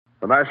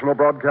The National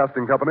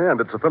Broadcasting Company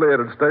and its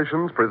affiliated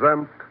stations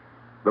present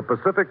The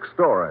Pacific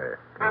Story.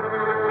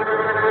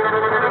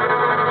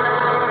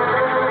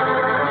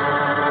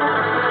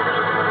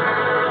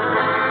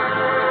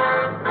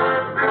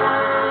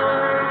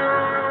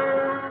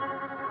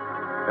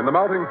 In the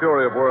mounting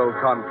fury of world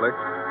conflict,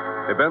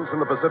 events in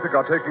the Pacific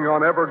are taking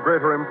on ever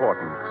greater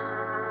importance.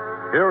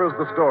 Here is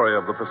the story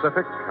of the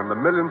Pacific and the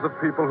millions of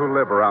people who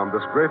live around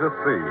this greatest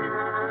sea.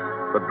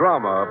 The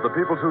drama of the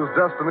peoples whose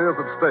destiny is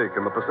at stake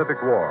in the Pacific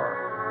War.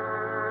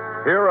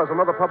 Here, as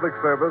another public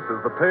service,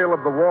 is the tale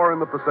of the war in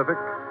the Pacific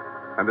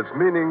and its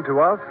meaning to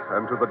us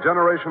and to the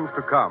generations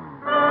to come.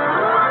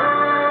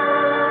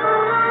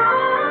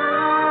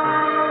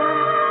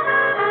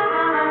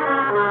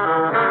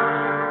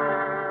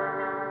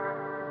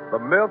 The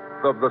myth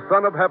of the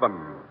Son of Heaven.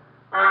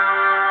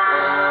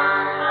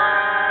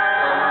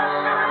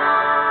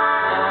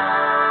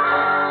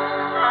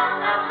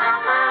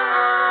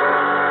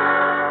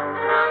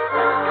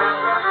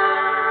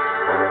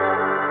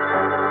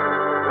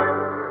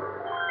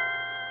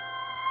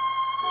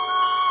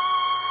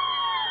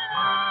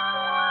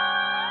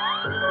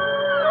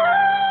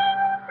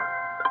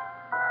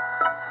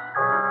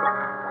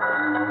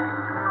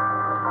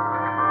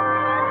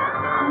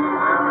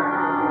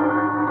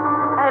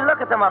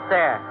 Up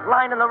there,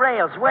 lining the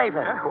rails,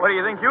 waving. What do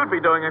you think you'd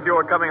be doing if you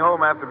were coming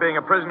home after being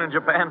a prisoner in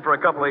Japan for a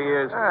couple of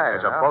years?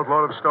 There's a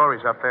boatload of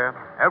stories up there.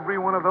 Every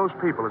one of those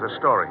people is a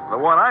story. The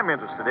one I'm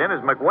interested in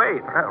is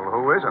McWade. Well,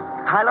 who isn't?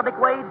 Tyler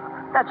McWade?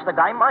 That's the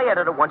guy my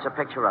editor wants a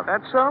picture of.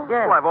 That's so?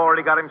 Yeah. Well, I've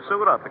already got him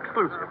suited up,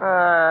 exclusive.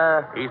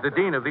 He's the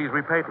dean of these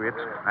repatriates,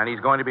 and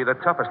he's going to be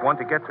the toughest one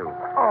to get to.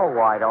 Oh,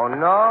 I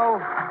don't know.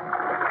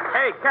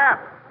 Hey,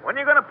 Cap, when are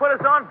you going to put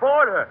us on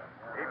board her?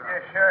 Keep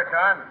your shirt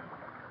on.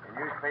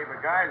 The newspaper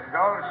guys is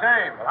all the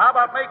same. Well, how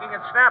about making it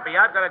snappy?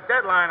 I've got a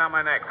deadline on my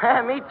neck.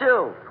 Me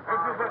too.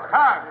 This is a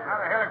tug, not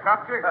a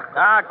helicopter.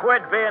 Quit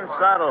being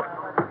subtle.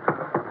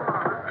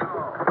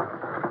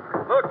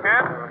 Look,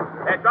 Cap,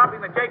 they're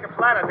dropping the Jacob's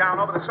ladder down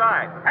over the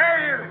side.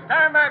 Hey, you,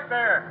 stand back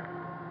there.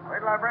 Wait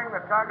till I bring the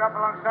tug up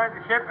alongside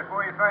the ship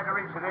before you try to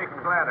reach the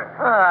Jacob's ladder.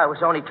 I was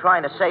only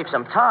trying to save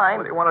some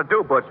time. What do you want to do,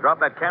 Butch? Drop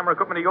that camera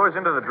equipment of yours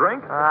into the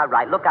drink? All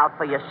right, look out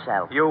for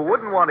yourself. You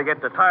wouldn't want to get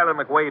to Tyler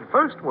McWade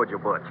first, would you,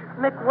 Butch?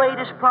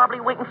 McWade is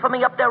probably waiting for me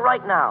up there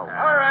right now.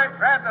 All right,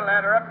 grab the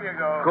ladder. Up you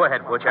go. Go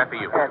ahead, Butch,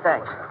 after you.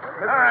 Thanks.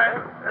 All right.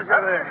 Let's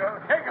go there.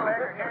 Take a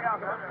ladder. Get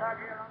out.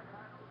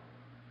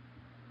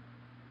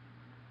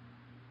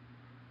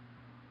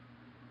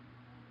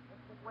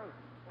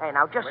 Hey,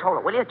 now, just hold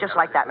it, will you? Just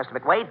like that, Mr.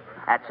 McWade.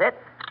 That's it.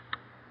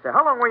 So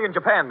how long were you in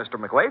Japan, Mr.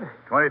 McWade?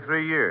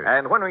 23 years.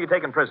 And when were you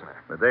taken prisoner?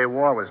 The day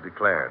war was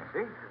declared.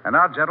 See? And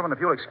now, gentlemen, if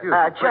you'll excuse me,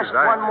 Just please,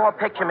 one more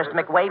picture, Mr.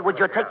 McWade. Would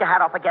you take your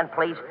hat off again,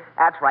 please?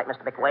 That's right,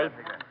 Mr. McWade.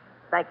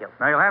 Thank you.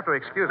 Now, you'll have to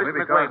excuse me Mr.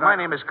 because... McWade, my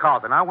name is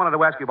Carlton. I wanted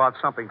to ask you about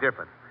something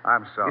different.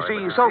 I'm sorry. You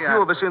see, but so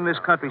few of us in this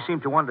country seem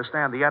to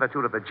understand the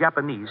attitude of the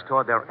Japanese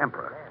toward their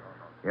emperor.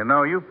 You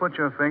know, you put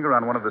your finger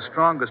on one of the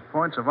strongest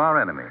points of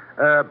our enemy.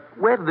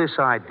 Where did this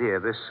idea,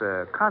 this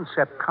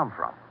concept come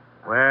from?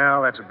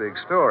 Well, that's a big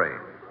story.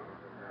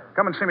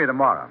 Come and see me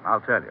tomorrow.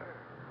 I'll tell you.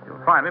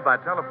 You'll find me by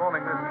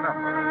telephoning this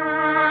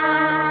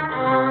number.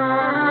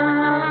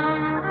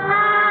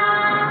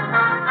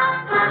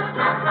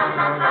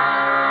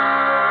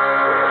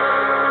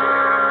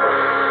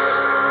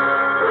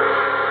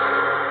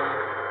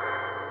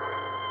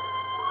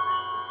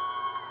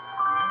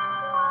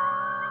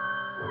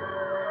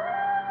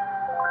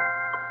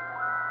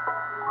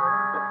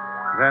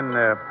 Then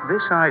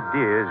this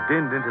idea is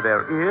dinned into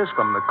their ears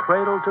from the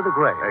cradle to the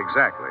grave.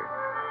 Exactly.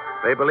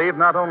 They believe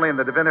not only in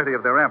the divinity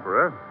of their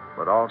emperor,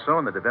 but also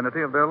in the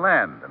divinity of their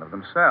land and of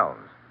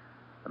themselves.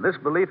 And this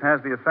belief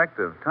has the effect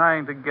of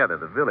tying together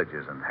the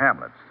villages and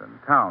hamlets and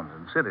towns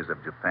and cities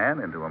of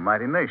Japan into a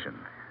mighty nation.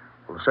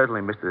 Well,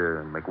 certainly,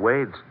 Mr.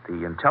 McWade,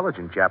 the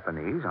intelligent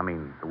Japanese,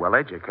 the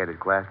well-educated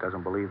class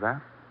doesn't believe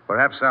that.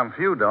 Perhaps some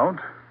few don't,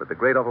 but the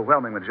great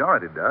overwhelming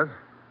majority does.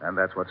 And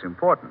that's what's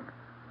important.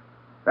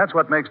 That's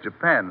what makes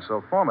Japan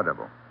so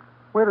formidable.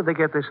 Where did they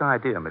get this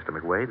idea, Mr.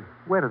 McWade?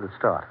 Where did it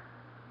start?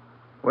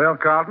 Well,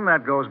 Carlton,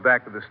 that goes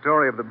back to the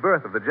story of the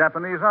birth of the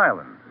Japanese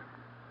islands.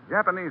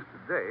 Japanese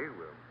today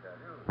will tell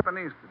you.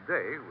 Japanese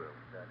today will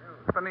tell you.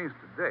 Japanese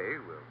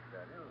today will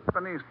tell you.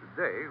 Japanese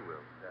today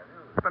will tell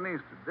you.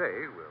 Japanese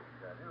today will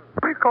tell you.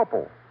 Three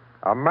couple,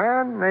 a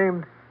man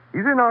named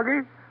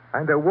Izanagi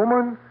and a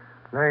woman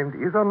named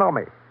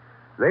Izanami.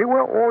 They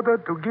were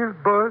ordered to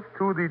give birth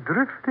to the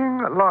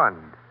drifting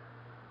land.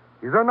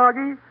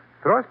 Izanagi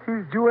thrust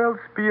his jeweled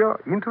spear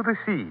into the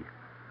sea.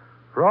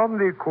 From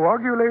the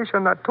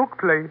coagulation that took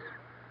place,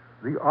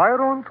 the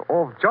irons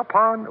of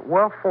Japan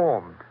were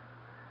formed.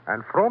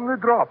 And from the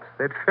drops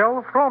that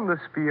fell from the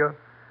spear,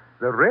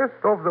 the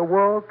rest of the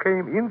world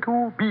came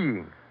into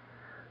being.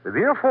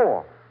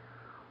 Therefore,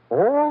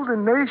 all the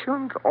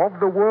nations of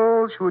the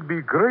world should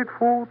be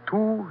grateful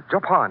to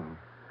Japan,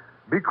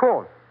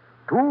 because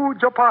to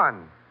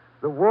Japan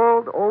the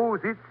world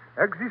owes its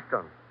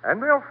existence,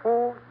 and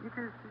therefore it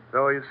is...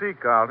 So you see,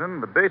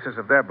 Carlton, the basis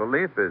of their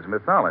belief is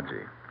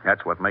mythology.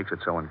 That's what makes it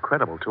so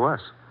incredible to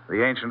us.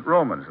 The ancient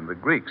Romans and the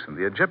Greeks and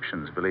the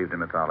Egyptians believed in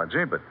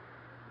mythology, but,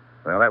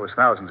 well, that was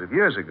thousands of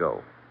years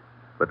ago.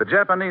 But the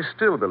Japanese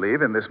still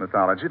believe in this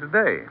mythology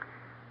today.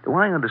 Do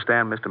I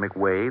understand, Mr.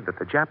 McWade, that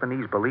the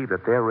Japanese believe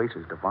that their race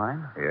is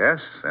divine? Yes,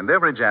 and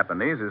every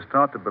Japanese is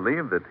taught to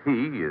believe that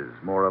he is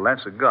more or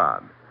less a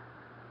god.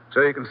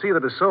 So you can see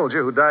that a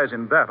soldier who dies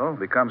in battle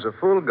becomes a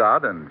full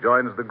god and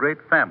joins the great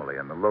family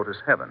in the Lotus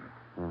Heaven.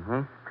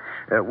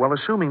 Mm-hmm. Well,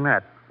 assuming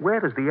that, where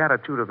does the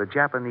attitude of the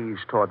Japanese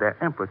toward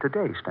their emperor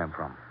today stem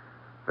from?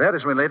 That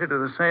is related to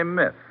the same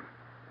myth.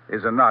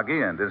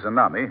 Izanagi and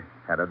Izanami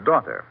had a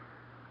daughter,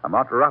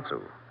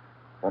 Amaterasu,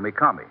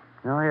 Omikami.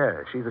 Oh,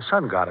 yeah. She's the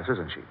sun goddess,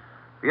 isn't she?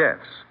 Yes.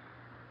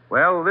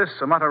 Well, this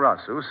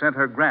Amaterasu sent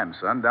her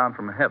grandson down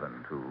from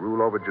heaven to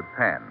rule over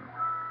Japan.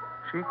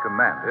 She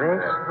commanded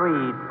Let's that...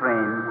 read,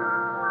 friend.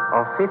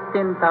 Of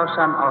 15,000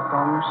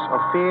 autumns of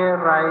fair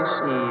rice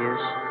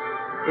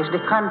ears is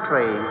the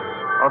country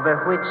over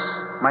which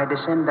my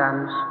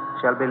descendants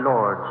shall be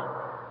lords.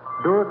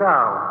 Do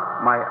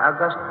thou, my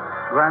august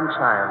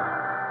grandchild,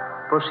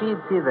 proceed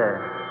thither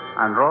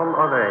and rule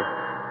over it.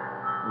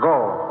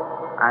 Go,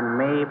 and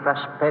may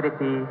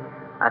prosperity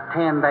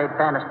attend thy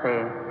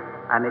dynasty,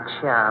 and it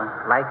shall,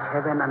 like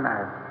heaven and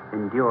earth,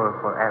 endure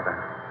forever.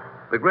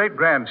 The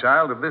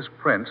great-grandchild of this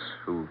prince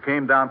who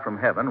came down from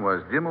heaven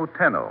was Jimmu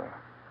Tenno.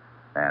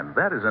 And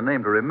that is a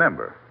name to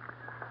remember.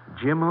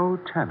 Jimmu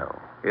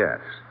Tenno. Yes.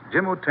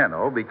 Jimmu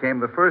Tenno became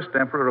the first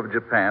emperor of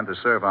Japan to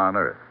serve on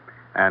Earth.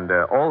 And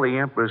all the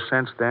emperors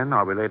since then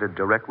are related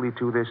directly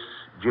to this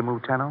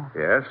Jimmu Tenno?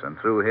 Yes, and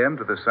through him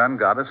to the sun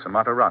goddess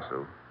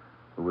Amaterasu,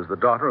 who was the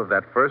daughter of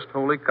that first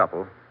holy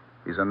couple,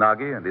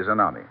 Izanagi and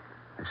Izanami.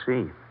 I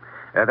see.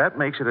 That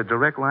makes it a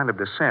direct line of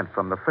descent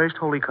from the first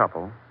holy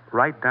couple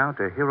right down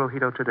to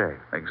Hirohito today.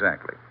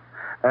 Exactly.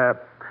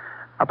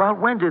 About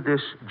when did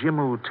this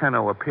Jimmu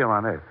Tenno appear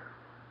on Earth?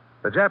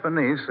 The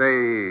Japanese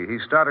say he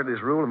started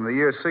his rule in the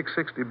year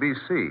 660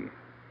 B.C.,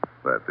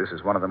 but this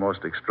is one of the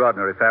most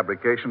extraordinary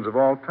fabrications of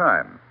all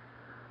time.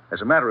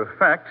 As a matter of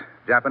fact,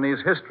 Japanese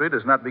history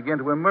does not begin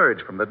to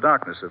emerge from the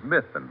darkness of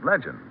myth and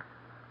legend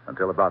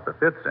until about the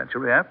 5th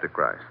century after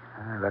Christ.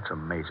 That's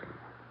amazing.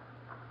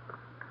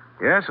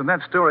 Yes, and that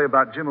story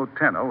about Jimmu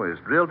Tenno is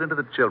drilled into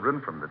the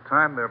children from the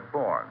time they're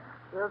born.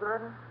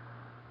 Children,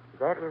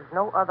 there is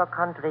no other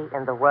country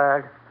in the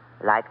world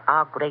like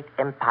our great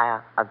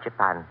empire of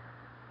Japan,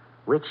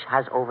 which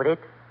has over it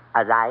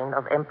a line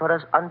of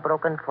emperors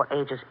unbroken for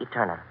ages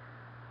eternal.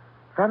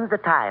 From the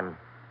time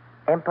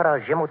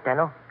Emperor Jimmu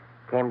Tenno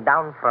came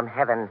down from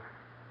heaven,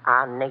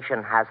 our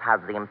nation has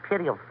had the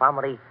imperial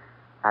family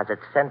as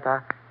its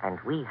center, and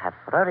we have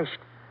flourished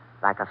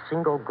like a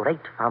single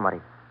great family.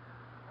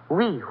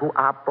 We who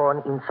are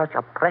born in such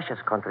a precious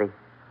country,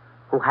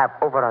 who have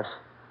over us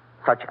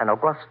such an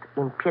august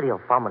imperial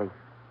family,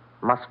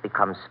 must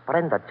become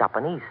splendid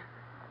Japanese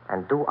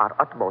and do our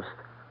utmost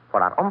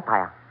for our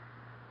empire.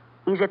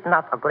 Is it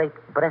not a great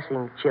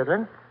blessing,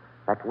 children,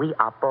 that we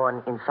are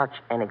born in such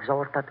an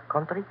exalted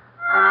country?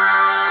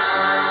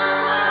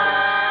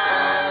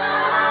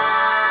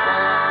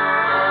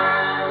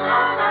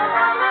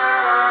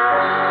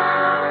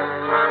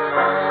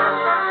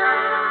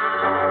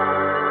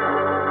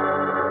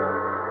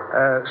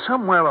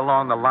 Somewhere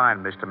along the line,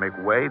 Mr.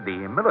 McWade,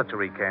 the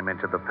military came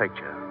into the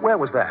picture. Where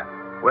was that?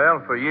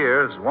 Well, for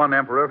years, one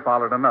emperor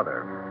followed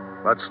another.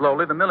 But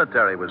slowly, the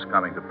military was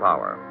coming to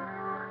power.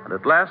 And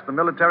at last, the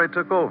military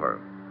took over.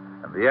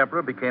 And the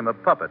emperor became a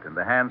puppet in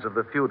the hands of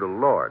the feudal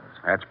lords.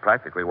 That's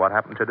practically what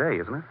happened today,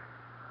 isn't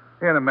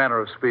it? In a manner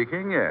of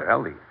speaking, yes.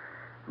 Well, the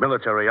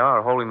military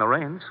are holding the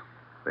reins.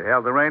 They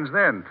held the reins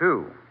then,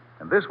 too.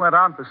 And this went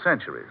on for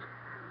centuries.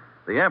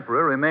 The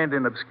emperor remained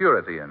in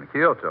obscurity in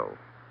Kyoto,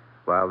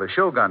 while the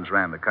shoguns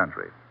ran the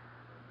country.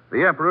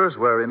 The emperors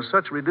were in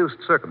such reduced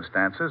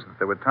circumstances that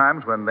there were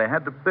times when they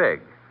had to beg.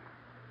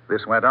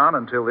 This went on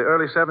until the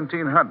early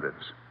 1700s.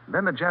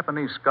 Then the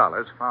Japanese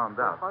scholars found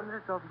out. For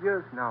hundreds of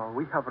years now,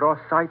 we have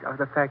lost sight of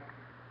the fact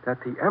that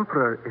the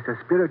emperor is the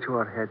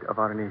spiritual head of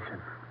our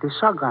nation. The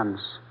shoguns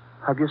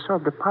have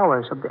usurped the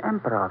powers of the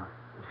emperor.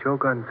 The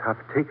shoguns have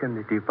taken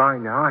the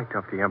divine right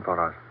of the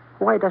emperor.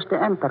 Why does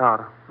the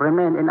emperor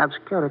remain in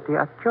obscurity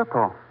at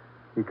Kyoto?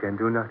 He can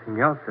do nothing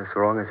else as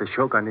long as the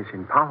shogun is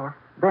in power.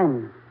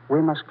 Then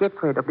we must get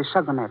rid of the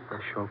shogunate. The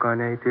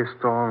shogunate is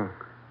strong.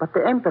 But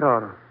the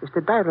emperor is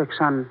the direct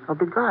son of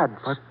the gods.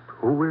 But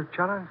who will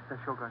challenge the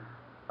shogun?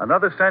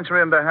 Another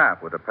century and a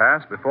half would have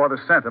passed before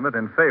the sentiment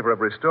in favor of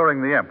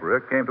restoring the emperor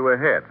came to a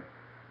head.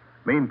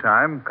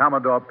 Meantime,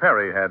 Commodore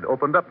Perry had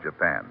opened up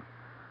Japan.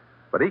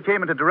 But he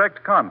came into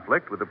direct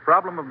conflict with the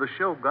problem of the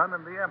shogun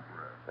and the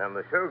emperor. And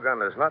the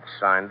shogun has not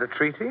signed the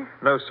treaty?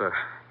 No, sir.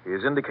 He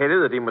has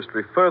indicated that he must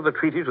refer the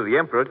treaty to the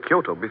emperor at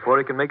Kyoto before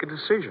he can make a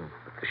decision.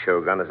 But the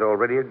shogun has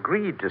already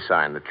agreed to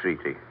sign the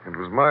treaty. It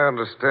was my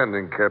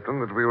understanding,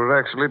 Captain, that we were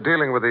actually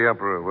dealing with the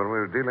Emperor when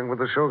we were dealing with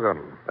the Shogun.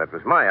 That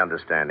was my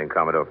understanding,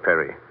 Commodore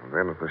Perry. And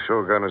then if the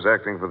Shogun is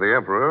acting for the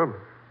Emperor,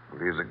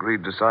 and he's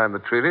agreed to sign the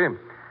treaty,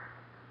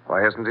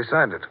 why hasn't he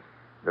signed it?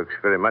 Looks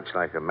very much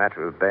like a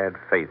matter of bad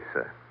faith,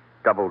 sir.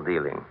 double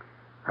dealing.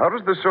 How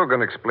does the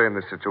Shogun explain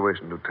this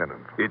situation,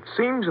 Lieutenant? It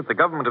seems that the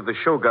government of the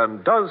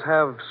Shogun does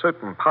have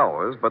certain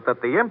powers, but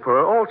that the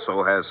Emperor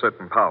also has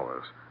certain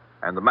powers.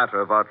 And the matter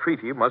of our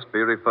treaty must be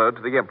referred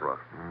to the Emperor.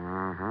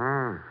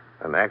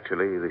 Mm-hmm. And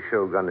actually, the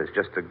Shogun is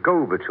just a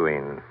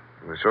go-between.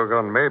 The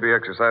Shogun may be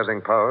exercising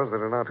powers that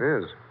are not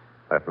his.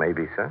 That may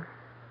be, sir.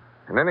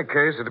 In any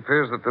case, it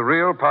appears that the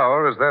real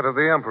power is that of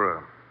the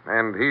Emperor.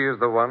 And he is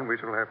the one we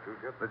shall have to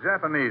get. The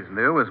Japanese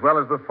knew, as well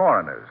as the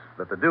foreigners,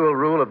 that the dual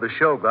rule of the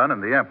Shogun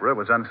and the Emperor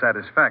was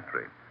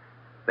unsatisfactory.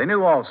 They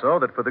knew also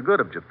that for the good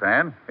of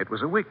Japan, it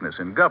was a weakness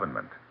in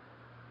government.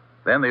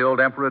 Then the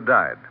old Emperor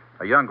died.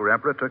 A younger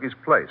Emperor took his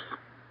place.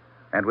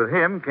 And with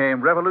him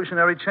came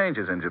revolutionary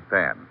changes in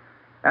Japan.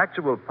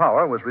 Actual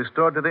power was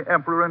restored to the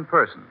Emperor in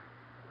person.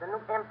 The new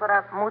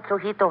Emperor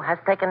Mutsuhito has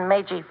taken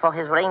Meiji for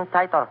his reign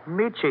title.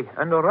 Meiji,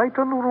 and the right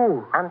on the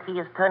rule. And he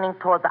is turning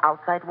toward the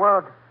outside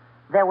world.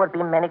 There will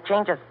be many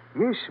changes.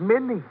 Yes,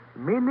 many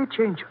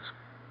changes.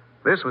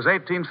 This was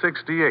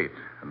 1868,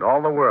 and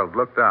all the world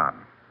looked on.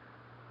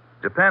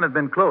 Japan had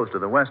been closed to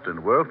the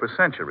Western world for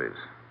centuries,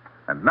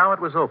 and now it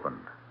was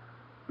opened.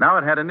 Now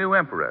it had a new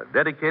emperor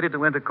dedicated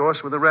to intercourse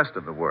with the rest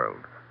of the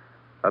world.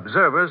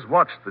 Observers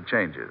watched the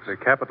changes. The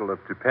capital of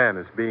Japan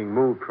is being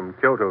moved from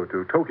Kyoto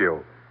to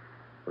Tokyo.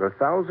 For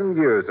 1,000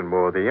 years and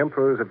more, the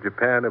emperors of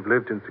Japan have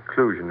lived in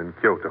seclusion in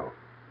Kyoto.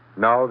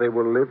 Now they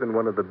will live in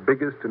one of the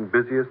biggest and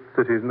busiest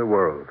cities in the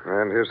world.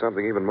 And here's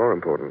something even more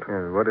important.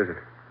 What is it?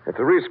 It's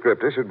a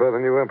rescript issued by the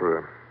new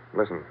emperor.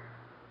 Listen.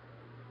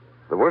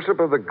 The worship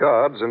of the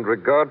gods and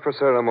regard for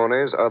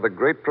ceremonies are the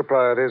great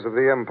proprieties of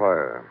the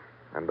empire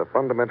and the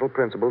fundamental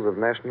principles of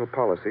national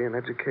policy and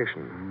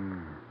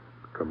education.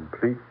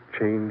 Complete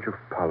change of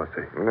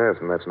policy. Yes,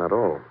 and that's not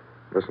all.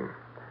 Listen.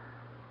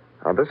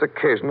 On this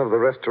occasion of the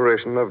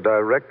restoration of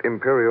direct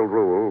imperial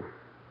rule,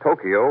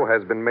 Tokyo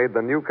has been made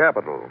the new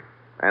capital,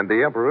 and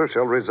the emperor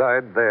shall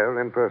reside there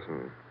in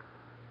person.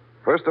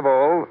 First of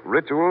all,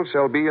 ritual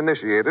shall be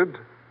initiated,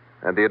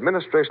 and the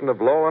administration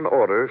of law and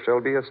order shall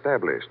be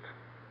established.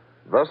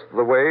 Thus,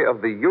 the way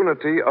of the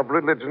unity of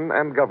religion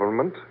and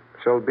government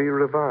shall be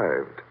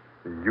revived.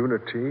 The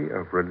unity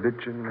of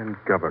religion and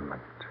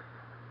government.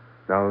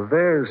 Now,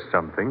 there's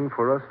something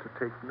for us to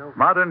take note of.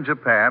 Modern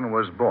Japan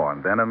was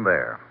born then and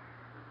there.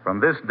 From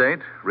this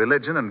date,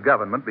 religion and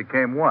government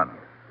became one.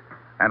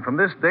 And from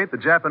this date, the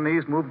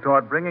Japanese moved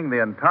toward bringing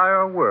the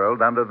entire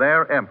world under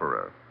their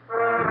emperor.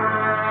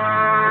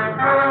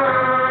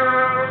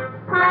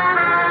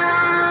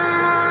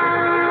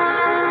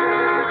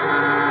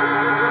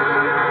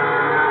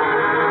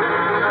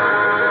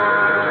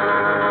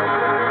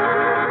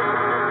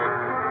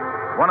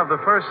 One of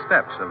the first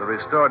steps of the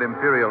restored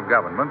imperial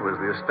government was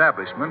the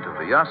establishment of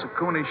the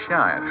Yasukuni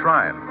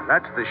Shrine.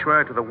 That's the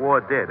shrine to the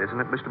war dead, isn't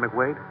it, Mr.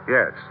 McWade?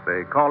 Yes,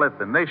 they call it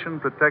the Nation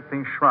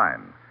Protecting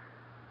Shrine.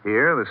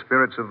 Here, the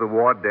spirits of the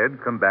war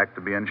dead come back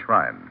to be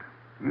enshrined.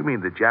 You mean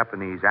the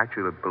Japanese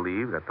actually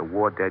believe that the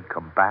war dead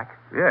come back?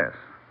 Yes.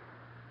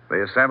 They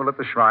assemble at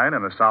the shrine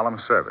in a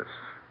solemn service.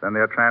 Then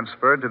they are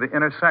transferred to the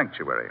inner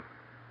sanctuary.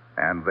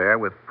 And there,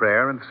 with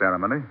prayer and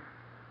ceremony,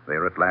 they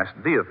are at last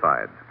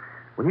deified.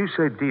 When you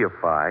say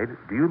deified,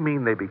 do you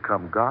mean they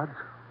become gods?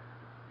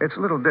 It's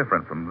a little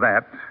different from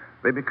that.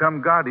 They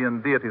become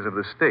guardian deities of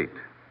the state.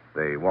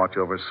 They watch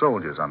over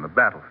soldiers on the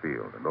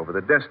battlefield and over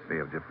the destiny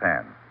of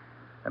Japan.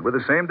 And with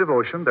the same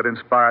devotion that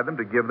inspired them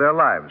to give their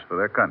lives for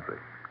their country.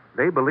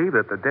 They believe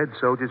that the dead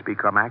soldiers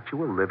become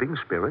actual living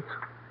spirits?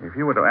 If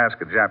you were to ask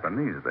a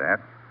Japanese that,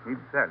 he'd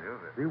tell you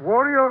that... The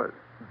warrior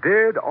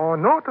dead or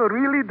not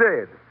really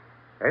dead.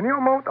 Any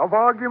amount of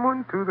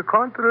argument to the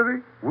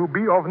contrary will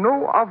be of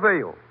no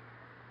avail.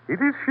 It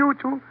is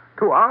futile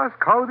to ask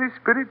how the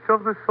spirits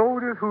of the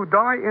soldiers who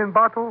die in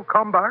battle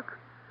come back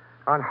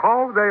and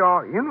how they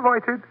are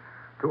invited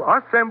to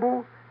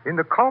assemble in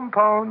the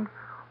compound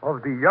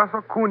of the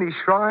Yasukuni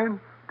Shrine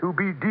to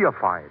be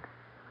deified.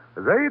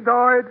 They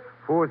died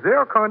for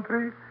their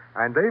country,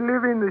 and they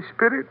live in the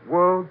spirit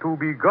world to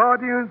be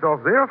guardians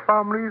of their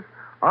families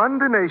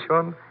and the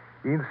nation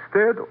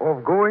instead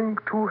of going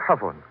to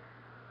heaven.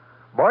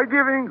 By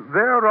giving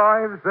their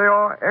lives, they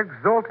are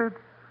exalted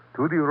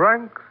to the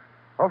ranks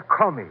of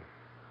kami,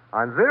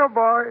 and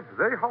thereby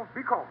they have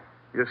become.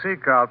 You see,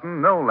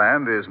 Carlton, no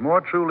land is more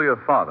truly a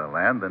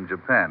fatherland than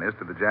Japan is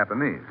to the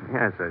Japanese.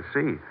 Yes, I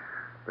see.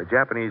 The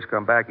Japanese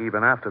come back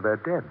even after they're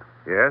dead.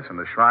 Yes, and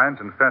the shrines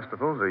and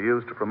festivals are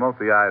used to promote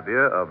the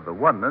idea of the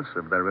oneness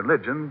of their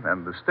religion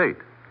and the state.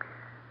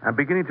 I'm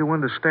beginning to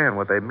understand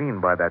what they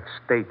mean by that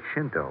state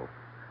Shinto.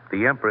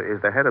 The emperor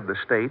is the head of the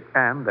state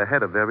and the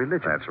head of their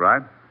religion. That's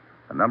right.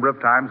 A number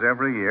of times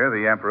every year,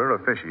 the emperor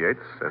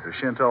officiates as a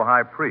Shinto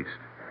high priest.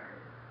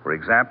 For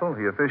example,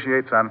 he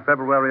officiates on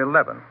February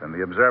 11th in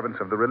the observance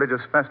of the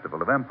religious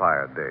festival of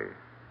Empire Day,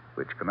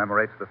 which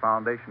commemorates the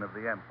foundation of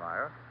the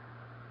empire.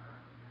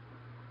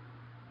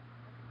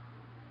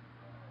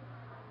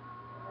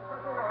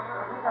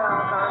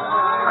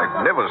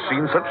 I've never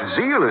seen such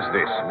zeal as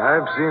this.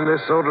 I've seen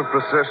this sort of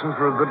procession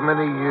for a good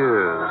many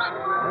years.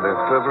 And their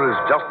fervor is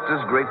just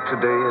as great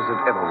today as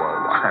it ever was.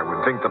 I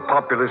would think the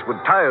populace would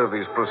tire of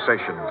these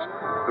processions.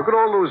 Look at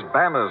all those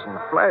banners and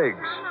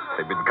flags.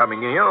 They've been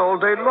coming here all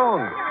day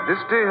long.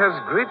 This day has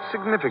great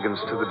significance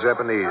to the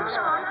Japanese.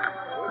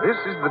 This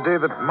is the day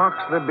that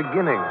marks their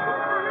beginning.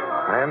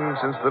 And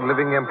since the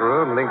living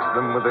emperor links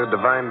them with their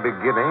divine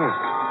beginning,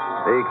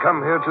 they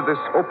come here to this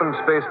open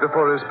space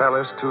before his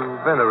palace to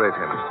venerate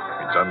him.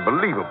 It's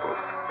unbelievable.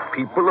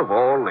 People of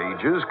all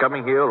ages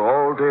coming here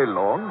all day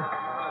long.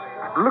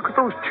 Look at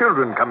those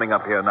children coming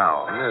up here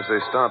now. Yes,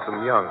 they start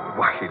them young.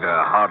 Why,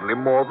 they're hardly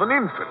more than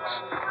infants.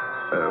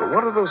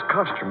 What are those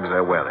costumes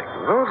they're wearing?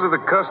 Those are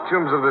the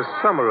costumes of the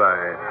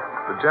samurai,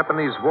 the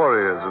Japanese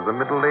warriors of the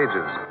Middle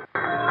Ages.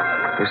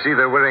 You see,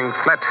 they're wearing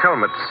flat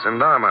helmets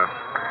and armor.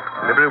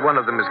 And every one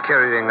of them is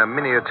carrying a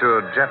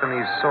miniature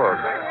Japanese sword.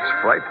 It's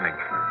frightening.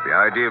 The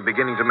idea of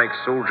beginning to make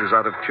soldiers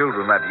out of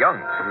children that young.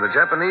 From the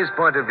Japanese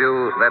point of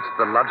view, that's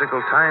the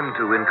logical time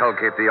to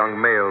inculcate the young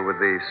male with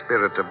the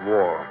spirit of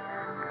war.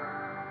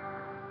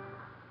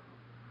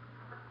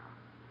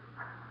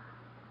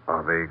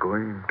 Are they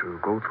going to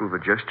go through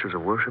the gestures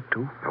of worship,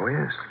 too? Oh,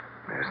 yes.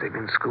 Yes, they've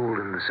been schooled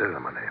in the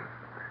ceremony.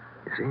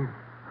 You see?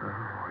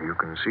 Oh, you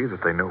can see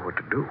that they know what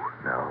to do.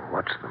 Now,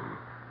 watch them.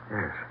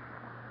 Yes.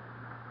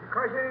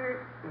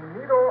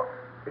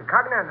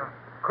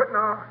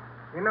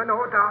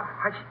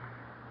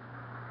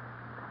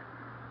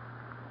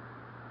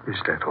 Is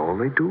that all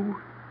they do?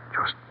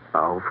 Just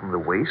bow from the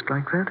waist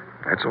like that?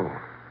 That's all.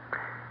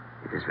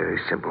 It is very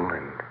simple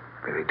and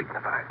very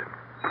dignified.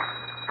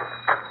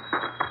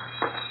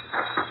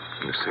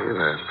 You see,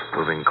 they're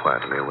moving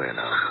quietly away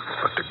now.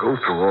 But to go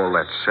through all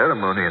that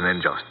ceremony and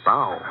then just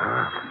bow.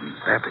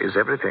 That is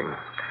everything.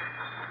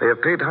 They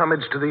have paid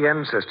homage to the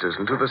ancestors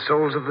and to the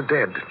souls of the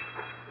dead.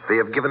 They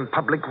have given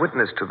public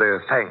witness to their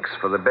thanks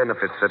for the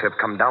benefits that have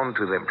come down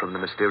to them from the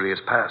mysterious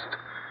past.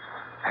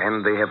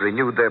 And they have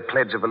renewed their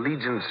pledge of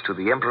allegiance to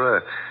the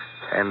emperor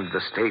and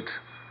the state.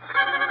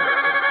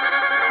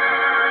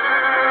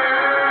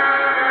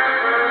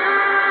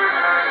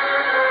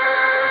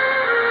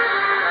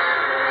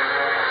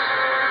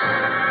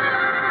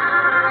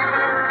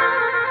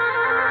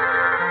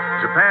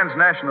 Japan's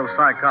national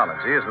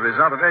psychology is the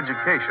result of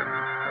education,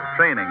 of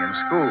training in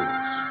schools,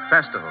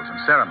 festivals and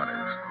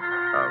ceremonies,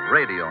 of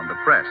radio and the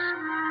press.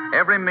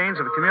 Every means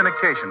of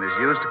communication is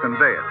used to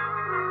convey it.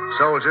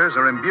 Soldiers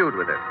are imbued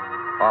with it,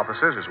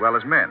 officers as well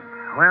as men.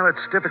 Well,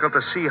 it's difficult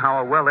to see how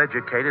a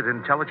well-educated,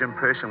 intelligent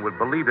person would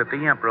believe that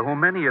the emperor, whom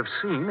many have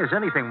seen, is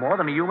anything more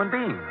than a human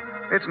being.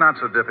 It's not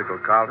so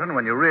difficult, Carlton,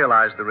 when you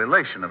realize the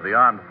relation of the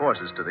armed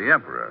forces to the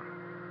emperor.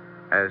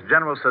 As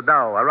General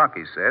Sadao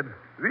Araki said,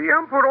 "The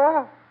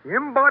emperor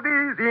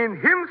embodies in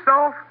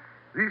himself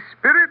the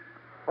spirit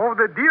of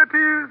the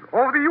deities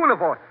of the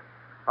universe,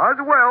 as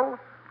well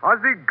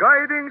as the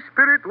guiding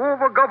spirit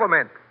of a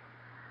government.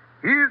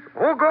 His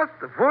august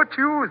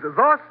virtues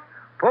thus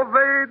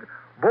pervade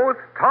both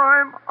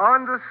time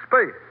and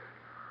space,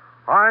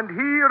 and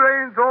he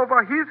reigns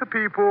over his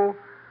people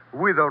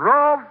with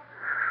love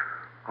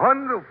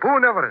and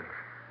benevolence."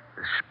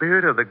 The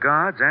spirit of the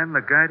gods and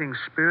the guiding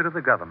spirit of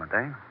the government,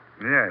 eh?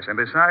 Yes, and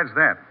besides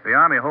that, the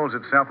army holds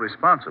itself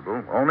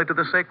responsible only to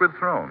the sacred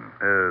throne.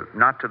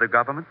 Not to the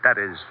government? That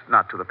is,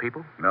 not to the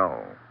people?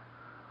 No.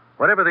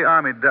 Whatever the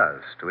army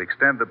does to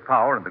extend the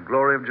power and the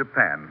glory of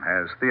Japan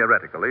has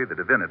theoretically the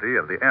divinity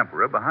of the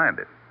emperor behind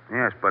it.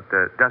 Yes, but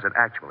does it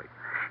actually?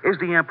 Is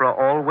the emperor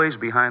always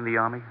behind the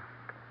army?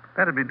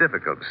 That'd be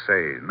difficult to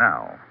say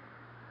now.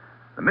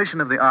 The mission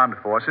of the armed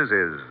forces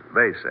is,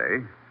 they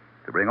say,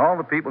 to bring all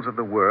the peoples of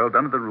the world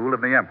under the rule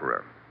of the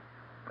emperor.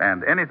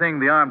 And anything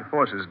the armed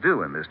forces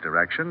do in this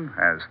direction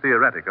has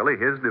theoretically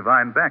his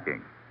divine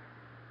backing.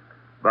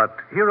 But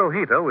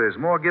Hirohito is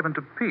more given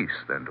to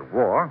peace than to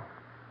war.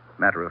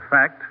 Matter of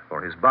fact,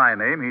 for his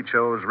byname, he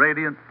chose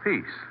Radiant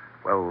Peace.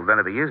 Well, then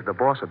if he is the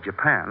boss of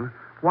Japan,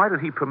 why did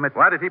he permit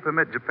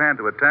Japan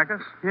to attack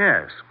us?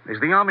 Yes. Is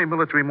the army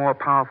military more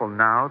powerful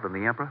now than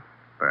the emperor?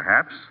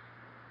 Perhaps.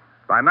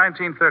 By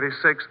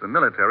 1936, the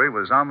military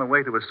was on the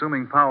way to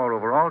assuming power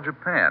over all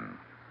Japan.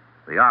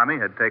 The army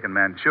had taken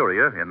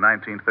Manchuria in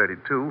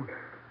 1932,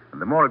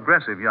 and the more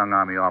aggressive young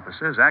army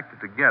officers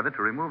acted together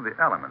to remove the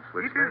elements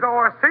which... It is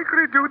our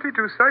sacred duty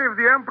to save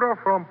the emperor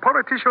from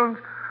politicians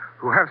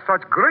who have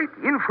such great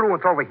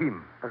influence over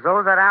him.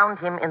 Those around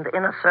him in the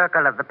inner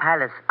circle of the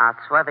palace are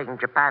swerving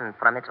Japan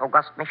from its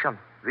august mission.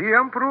 The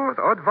emperor's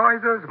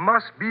advisors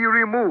must be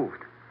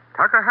removed.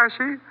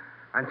 Takahashi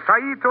and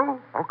Saito,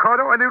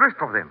 Okada, and the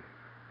rest of them.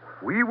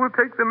 We will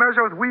take the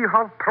measures we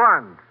have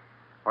planned.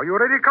 Are you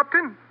ready,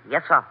 Captain?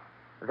 Yes, sir.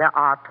 There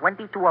are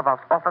 22 of us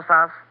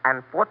officers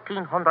and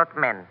 1,400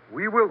 men.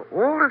 We will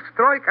all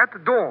strike at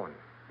dawn.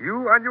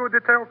 You and your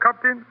detail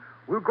captain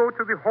will go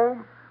to the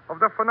home of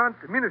the finance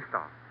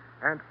minister,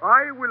 and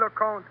I will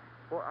account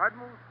for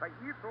Admiral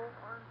Saito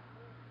and...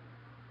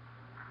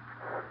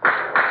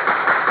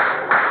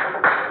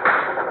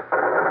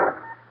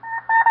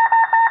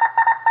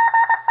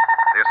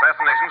 The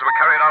assassinations were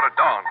carried out at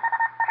dawn.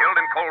 Killed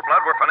in cold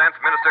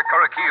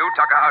Commander Kurikiu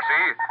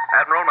Takahashi,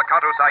 Admiral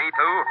Makoto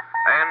Saito,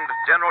 and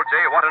General J.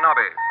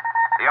 Watanabe.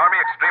 The army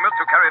extremists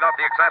who carried out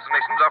the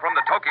assassinations are from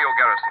the Tokyo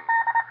garrison.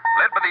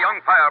 Led by the young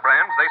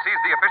firebrands, they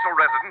seized the official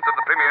residence of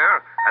the Premier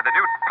and the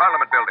new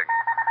Parliament building.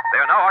 They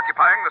are now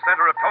occupying the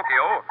center of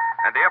Tokyo,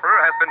 and the Emperor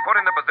has been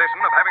put in the position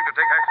of having to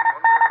take action.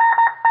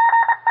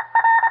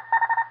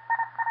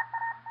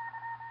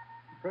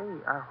 They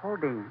are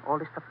holding all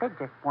the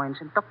strategic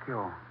points in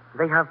Tokyo.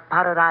 They have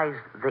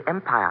paralyzed the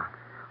Empire.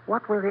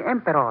 What will the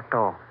Emperor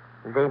do?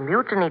 They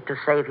mutinied to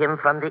save him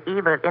from the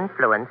evil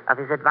influence of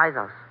his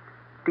advisors.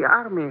 The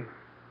army.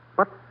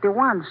 But the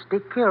ones they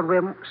killed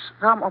were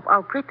some of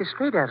our greatest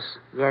leaders.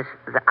 Yes,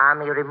 the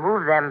army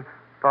removed them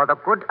for the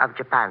good of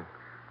Japan.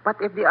 But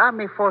if the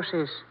army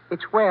forces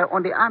its will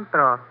on the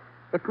Emperor,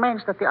 it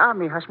means that the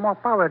army has more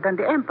power than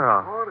the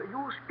Emperor. Are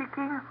you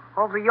speaking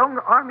of the young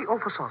army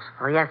officers?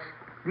 Oh, yes.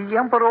 The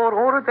Emperor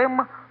ordered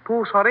them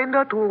to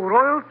surrender to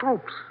royal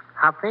troops.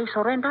 Have they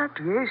surrendered?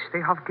 Yes,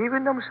 they have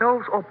given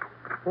themselves up.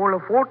 All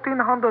of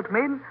 1,400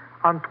 men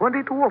and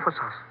 22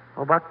 officers.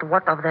 Oh, but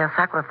what of their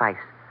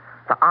sacrifice?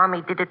 The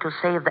army did it to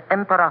save the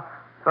Emperor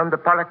from the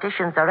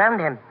politicians around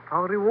him.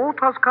 Our revolt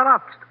has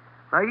collapsed.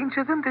 The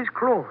incident is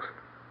closed.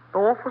 The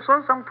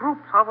officers and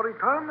troops have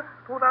returned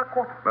to their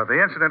quarters. But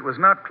the incident was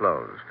not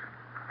closed.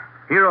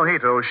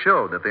 Hirohito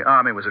showed that the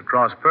army was at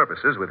cross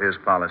purposes with his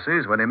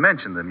policies when he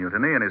mentioned the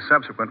mutiny in his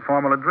subsequent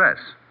formal address,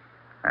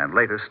 and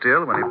later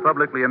still when he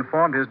publicly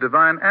informed his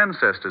divine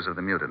ancestors of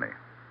the mutiny.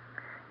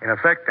 In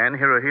effect, then,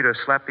 Hirohito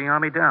slapped the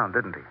army down,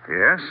 didn't he?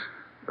 Yes,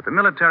 but the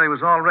military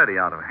was already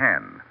out of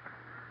hand.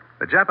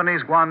 The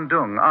Japanese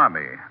Guandong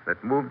army that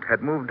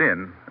had moved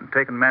in and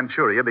taken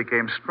Manchuria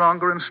became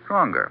stronger and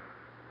stronger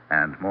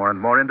and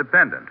more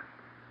independent.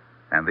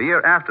 And the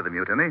year after the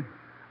mutiny,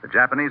 the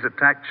Japanese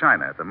attacked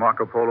China at the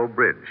Marco Polo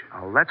Bridge.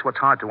 Oh, that's what's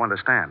hard to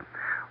understand.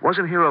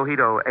 Wasn't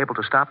Hirohito able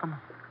to stop them?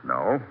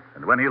 No,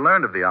 and when he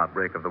learned of the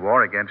outbreak of the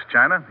war against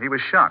China, he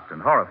was shocked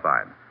and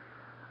horrified.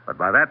 But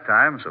by that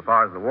time, so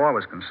far as the war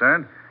was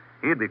concerned,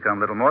 he had become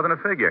little more than a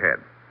figurehead.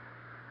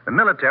 The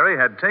military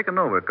had taken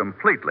over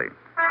completely.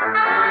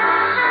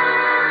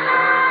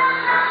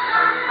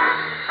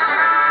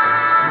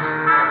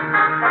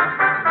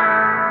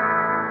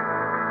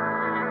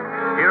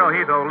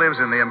 Hirohito lives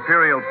in the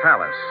Imperial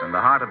Palace in the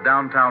heart of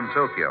downtown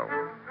Tokyo.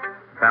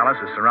 The palace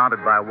is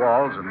surrounded by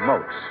walls and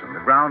moats, and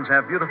the grounds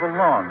have beautiful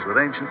lawns with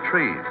ancient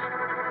trees.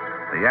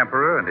 The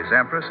emperor and his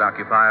empress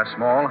occupy a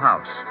small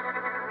house,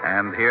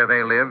 and here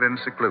they live in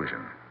seclusion.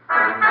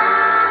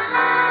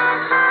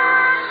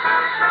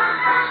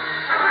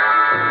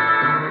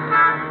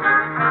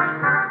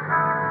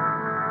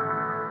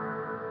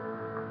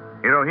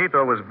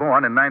 Hirohito was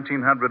born in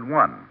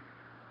 1901.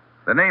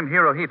 The name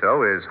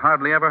Hirohito is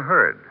hardly ever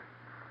heard.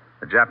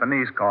 The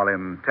Japanese call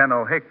him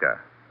Tenno Heika,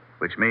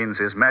 which means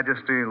His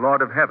Majesty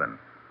Lord of Heaven,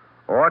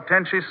 or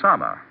Tenshi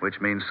Sama, which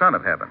means Son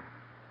of Heaven.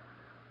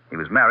 He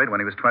was married when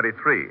he was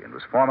 23 and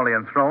was formally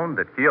enthroned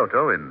at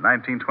Kyoto in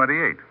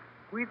 1928.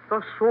 With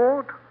the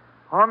sword,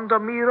 and the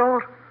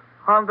mirror,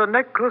 and the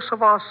necklace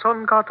of our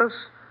sun goddess,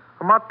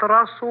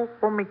 Amaterasu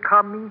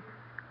Omikami,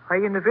 I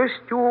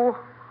invest you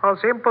as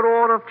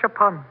Emperor of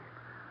Japan.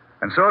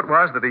 And so it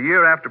was that a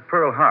year after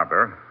Pearl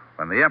Harbor,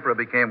 when the emperor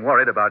became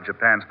worried about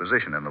Japan's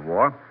position in the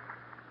war,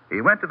 he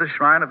went to the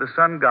shrine of the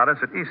sun goddess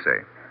at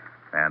Ise,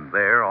 and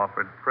there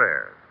offered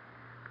prayers.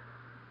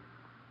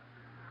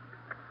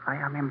 I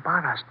am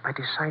embarrassed by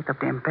the sight of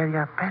the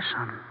imperial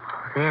person.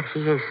 Oh, there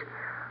he is,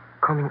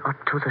 coming up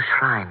to the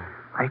shrine.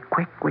 I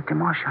quake with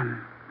emotion.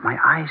 My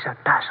eyes are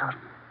dazzled.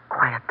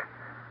 Quiet,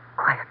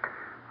 quiet.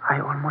 I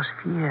almost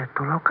fear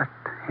to look at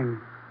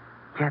him.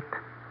 Yet,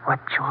 what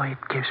joy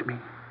it gives me.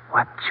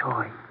 What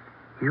joy.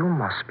 You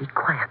must be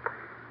quiet.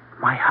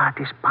 My heart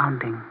is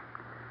pounding.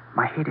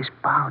 My head is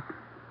bowed.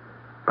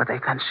 But I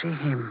can see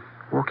him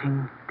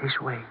walking this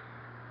way.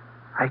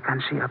 I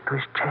can see up to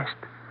his chest.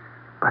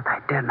 But I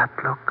dare not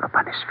look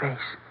upon his face.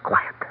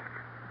 Quiet.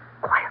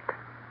 Quiet.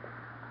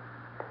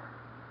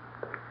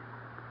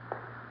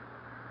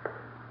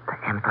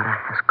 The emperor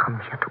has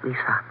come here to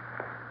Isa,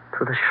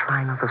 to the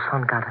shrine of the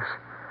sun goddess,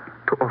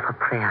 to offer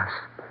prayers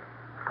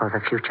for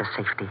the future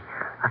safety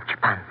of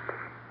Japan.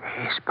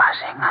 He is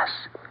passing us,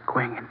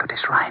 going into the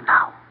shrine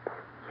now.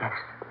 Yes.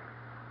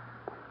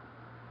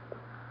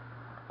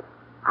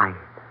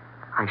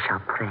 I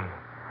shall pray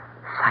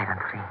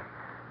silently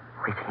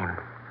with him.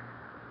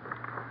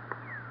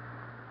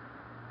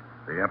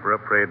 The emperor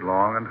prayed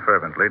long and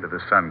fervently to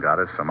the sun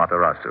goddess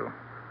Amaterasu,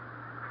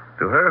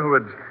 to her who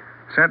had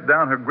sent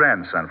down her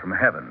grandson from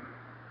heaven,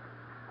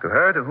 to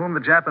her to whom the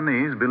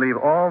Japanese believe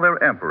all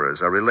their emperors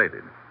are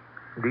related.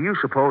 Do you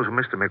suppose,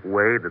 Mr.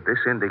 McWade, that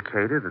this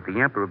indicated that the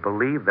emperor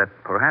believed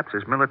that perhaps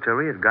his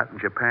military had gotten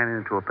Japan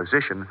into a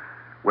position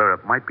where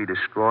it might be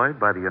destroyed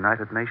by the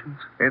United Nations?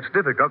 It's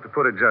difficult to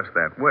put it just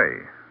that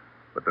way.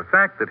 But the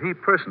fact that he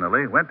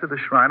personally went to the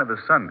shrine of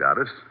the sun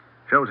goddess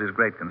shows his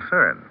great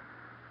concern.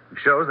 It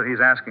shows that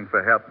he's asking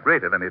for help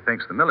greater than he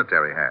thinks the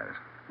military has.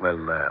 Well,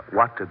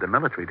 what did the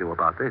military do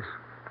about this?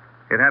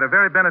 It had a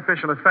very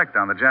beneficial effect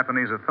on the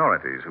Japanese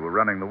authorities who were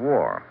running the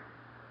war.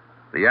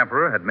 The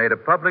emperor had made a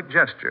public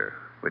gesture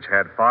which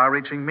had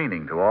far-reaching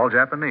meaning to all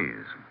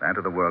Japanese and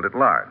to the world at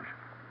large.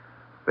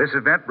 This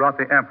event brought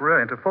the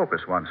emperor into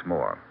focus once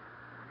more.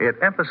 It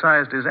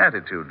emphasized his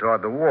attitude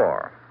toward the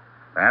war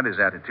and his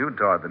attitude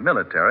toward the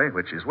military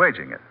which is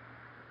waging it.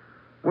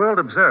 World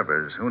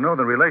observers who know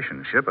the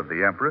relationship of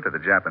the emperor to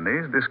the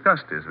Japanese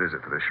discussed his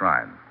visit to the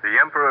shrine. The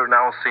emperor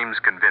now seems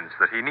convinced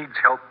that he needs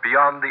help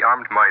beyond the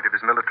armed might of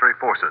his military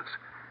forces.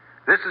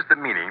 This is the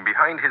meaning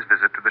behind his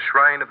visit to the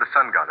shrine of the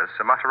sun goddess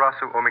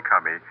Amaterasu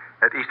Omikami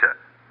at Ita.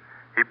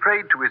 He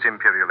prayed to his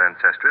imperial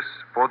ancestress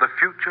for the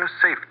future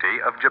safety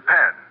of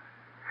Japan.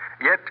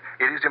 Yet,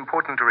 it is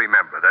important to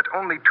remember that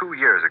only 2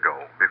 years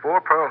ago,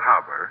 before Pearl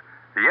Harbor,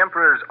 the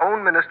emperor's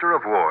own minister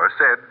of war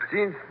said,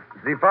 "Since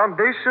the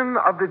foundation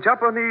of the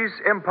Japanese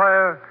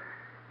Empire,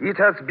 it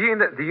has been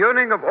the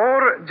yearning of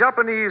all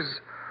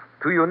Japanese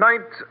to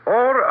unite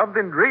all of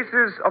the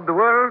races of the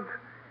world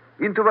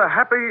into a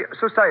happy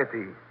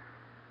society.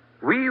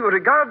 We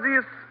regard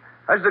this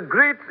as the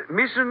great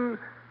mission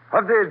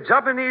of the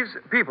Japanese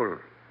people.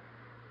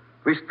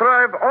 We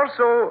strive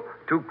also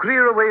to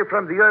clear away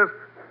from the earth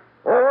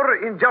all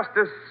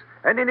injustice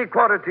and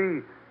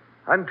inequality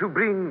and to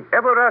bring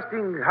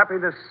everlasting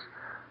happiness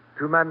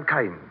to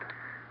mankind."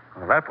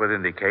 Well, that would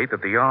indicate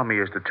that the army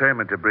is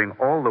determined to bring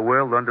all the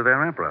world under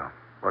their emperor,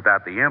 but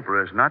that the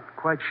emperor is not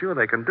quite sure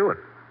they can do it.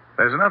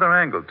 There's another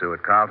angle to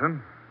it,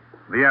 Carlton.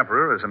 The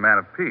emperor is a man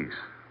of peace.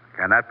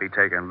 Can that be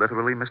taken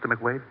literally, Mr.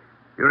 McWade?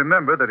 You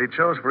remember that he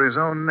chose for his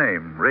own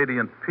name,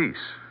 Radiant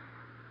Peace.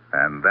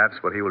 And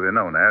that's what he will be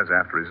known as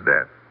after his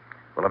death.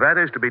 Well, if that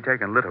is to be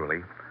taken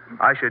literally,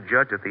 I should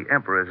judge that the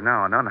emperor is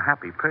now an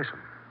unhappy person.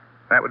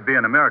 That would be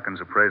an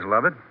American's appraisal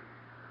of it.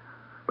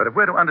 But if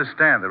we're to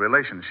understand the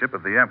relationship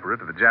of the emperor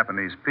to the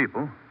Japanese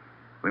people,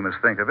 we must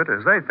think of it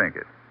as they think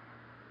it.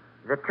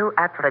 The two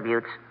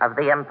attributes of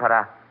the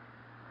emperor,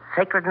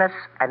 sacredness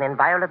and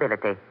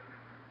inviolability,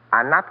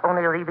 are not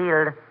only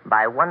revealed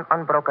by one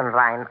unbroken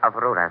line of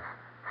rulers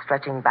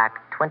stretching back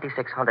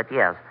 2,600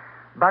 years,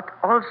 but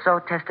also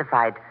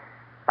testified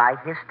by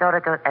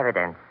historical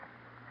evidence.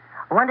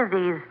 One of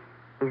these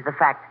is the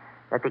fact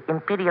that the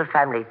imperial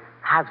family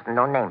has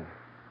no name,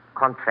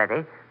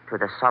 contrary to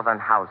the sovereign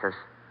houses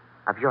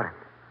of Europe.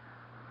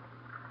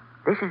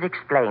 This is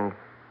explained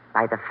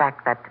by the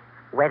fact that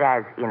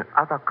whereas in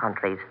other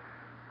countries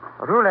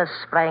rulers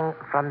sprang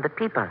from the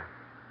people,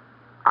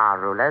 our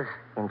rulers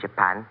in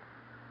Japan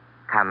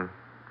come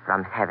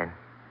from heaven.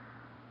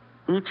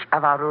 Each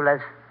of our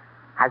rulers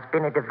has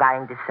been a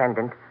divine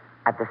descendant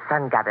of the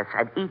sun goddess,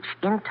 and each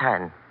in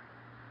turn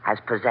has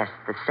possessed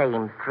the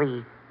same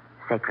three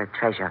sacred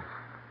treasures: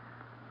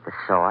 the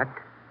sword,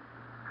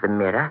 the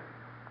mirror,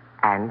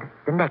 and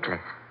the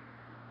necklace.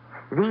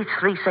 These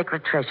three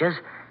sacred treasures,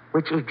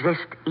 which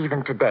exist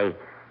even today,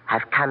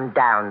 have come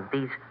down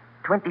these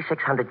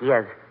 2,600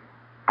 years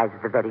as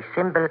the very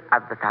symbol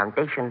of the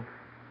foundation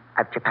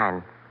of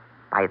Japan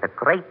by the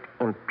great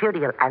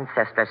imperial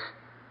ancestress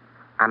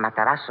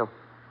Amaterasu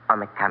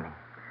Omikami.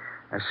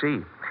 I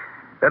see.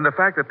 Then the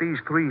fact that these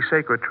three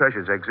sacred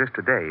treasures exist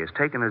today is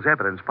taken as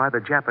evidence by the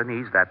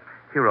Japanese that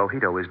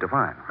Hirohito is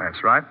divine.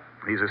 That's right.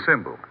 He's a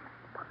symbol.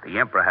 The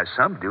emperor has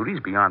some duties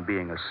beyond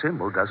being a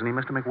symbol, doesn't he,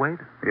 Mr. McWade?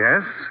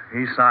 Yes,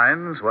 he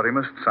signs what he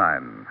must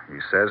sign. He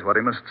says what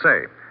he must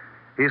say.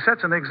 He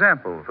sets an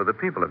example for the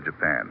people of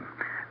Japan.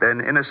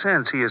 Then, in a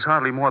sense, he is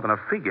hardly more than a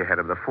figurehead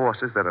of the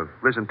forces that have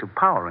risen to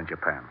power in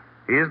Japan.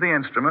 He is the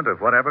instrument of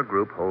whatever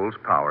group holds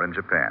power in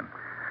Japan.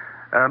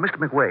 Mr.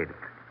 McWade,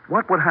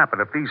 what would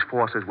happen if these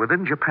forces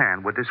within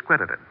Japan were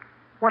discredited?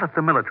 What if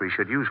the military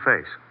should use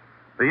face?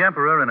 The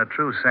emperor, in a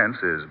true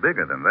sense, is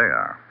bigger than they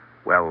are.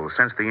 Well,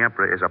 since the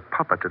emperor is a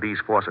puppet to these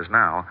forces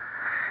now,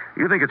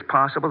 you think it's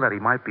possible that he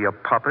might be a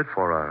puppet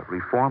for a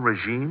reform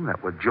regime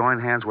that would join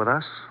hands with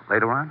us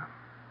later on?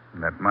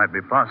 That might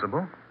be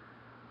possible.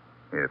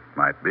 It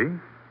might be.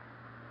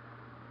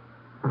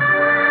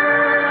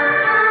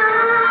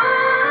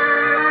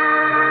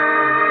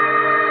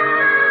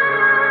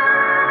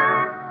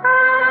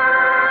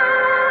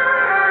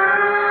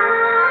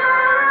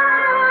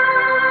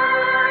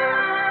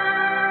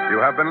 You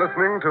have been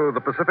listening to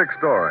The Pacific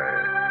Story,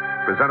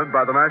 presented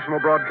by the National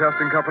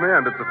Broadcasting Company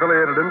and its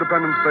affiliated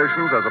independent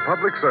stations as a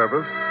public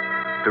service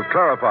to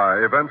clarify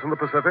events in the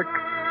Pacific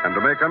and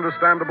to make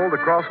understandable the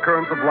cross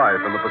currents of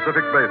life in the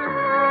Pacific Basin.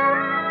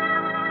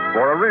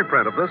 For a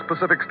reprint of this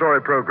Pacific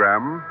Story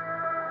program,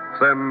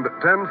 send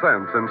 10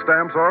 cents in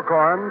stamps or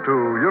coin to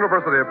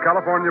University of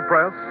California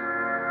Press,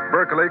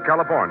 Berkeley,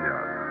 California.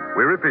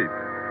 We repeat,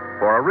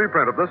 for a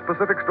reprint of this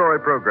Pacific Story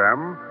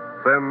program,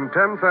 send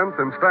 10 cents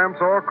in stamps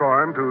or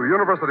coin to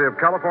University of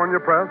California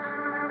Press,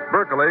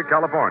 Berkeley,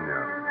 California.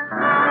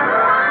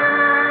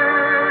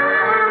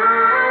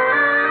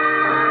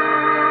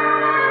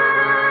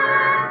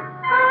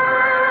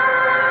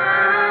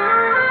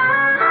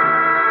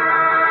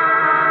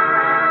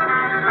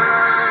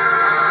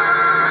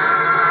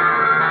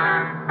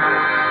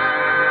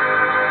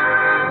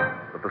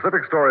 The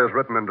Pacific Story is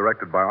written and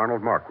directed by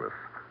Arnold Marquis.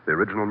 The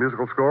original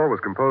musical score was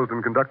composed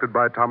and conducted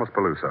by Thomas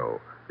Peluso.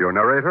 Your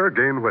narrator,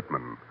 Gain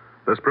Whitman.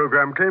 This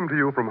program came to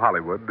you from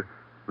Hollywood.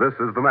 This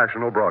is the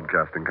National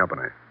Broadcasting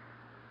Company.